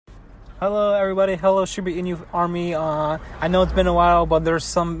Hello, everybody. Hello, Shiba Inu Army. I know it's been a while, but there's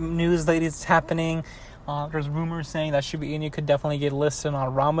some news lately that's happening. There's rumors saying that Shiba Inu could definitely get listed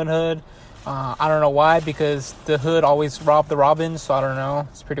on Robinhood. I don't know why, because the hood always robbed the Robins, so I don't know.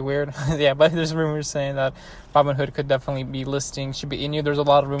 It's pretty weird. Yeah, but there's rumors saying that Robinhood could definitely be listing Shiba Inu. There's a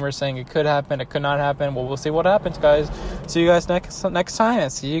lot of rumors saying it could happen, it could not happen. Well, we'll see what happens, guys. See you guys next time,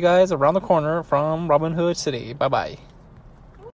 and see you guys around the corner from Robinhood City. Bye-bye.